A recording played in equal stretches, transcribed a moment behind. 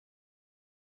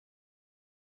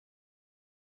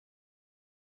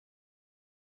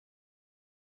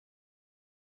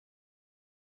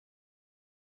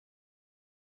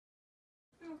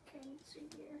Okay, let's see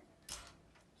here.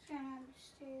 Just gonna have to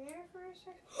stay there for a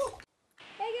second.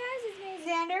 Hey guys, it's me,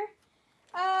 Xander.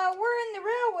 We're in the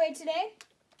railway today.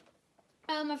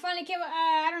 I finally came.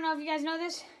 I don't know if you guys know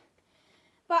this,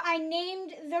 but I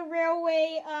named the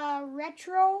railway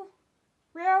Retro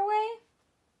Railway.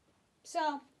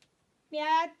 So,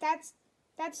 yeah, that's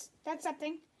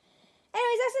something.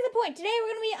 Anyways, that's not the point. Today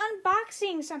we're gonna be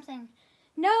unboxing something.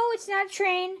 No, it's not a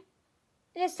train.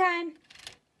 This time,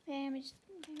 it's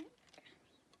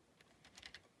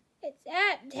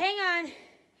hang on.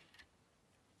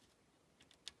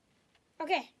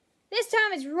 Okay, this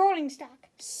time it's rolling stock.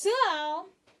 So,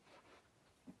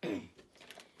 we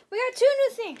got two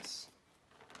new things.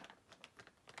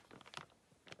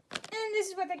 And this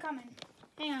is what they come in.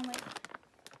 Hang on, wait.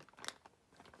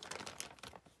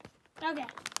 Okay.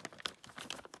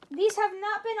 These have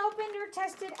not been opened or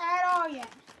tested at all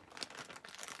yet.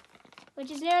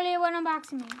 Which is literally what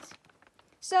unboxing means.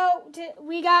 So,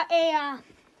 we got a,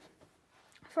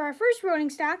 for our first rolling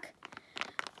stock,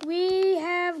 we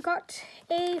have got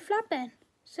a flatbed.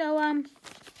 So,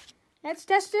 let's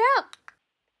test it out.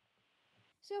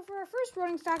 So, for our first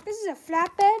rolling stock, this is a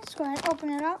flatbed. Let's go ahead and open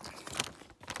it up.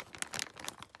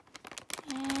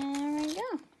 And there we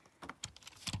go.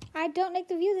 I don't like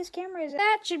the view this camera is.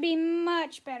 That should be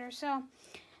much better. So,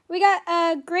 we got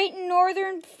a Great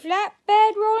Northern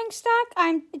flatbed rolling stock.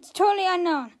 It's totally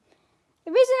unknown.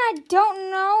 The reason I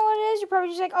don't know what it is, you're probably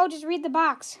just like, oh, just read the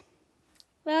box.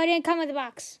 Well, it didn't come with the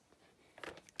box.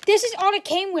 This is all it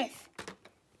came with.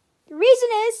 The reason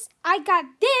is, I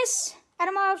got this at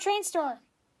a model train store.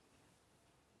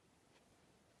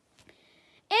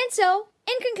 And so,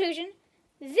 in conclusion,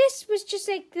 this was just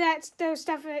like those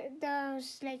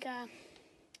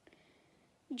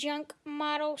junk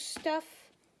model stuff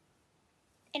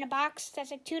in a box that's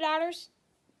like $2.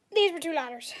 These were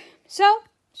 $2. So,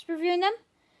 just reviewing them.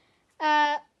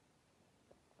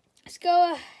 Let's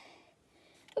go.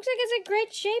 Looks like it's in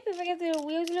great shape. If I get the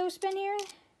wheels a little spin here,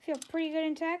 feel pretty good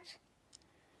intact.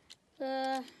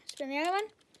 Spin the other one.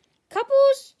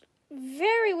 Couples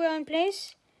very well in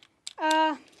place.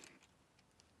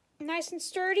 Nice and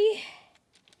sturdy.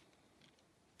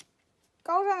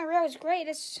 Goes on the rail is great.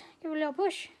 Let's give it a little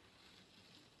push.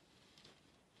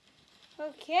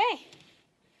 Okay.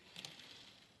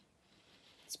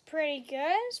 It's pretty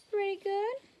good. It's pretty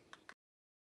good.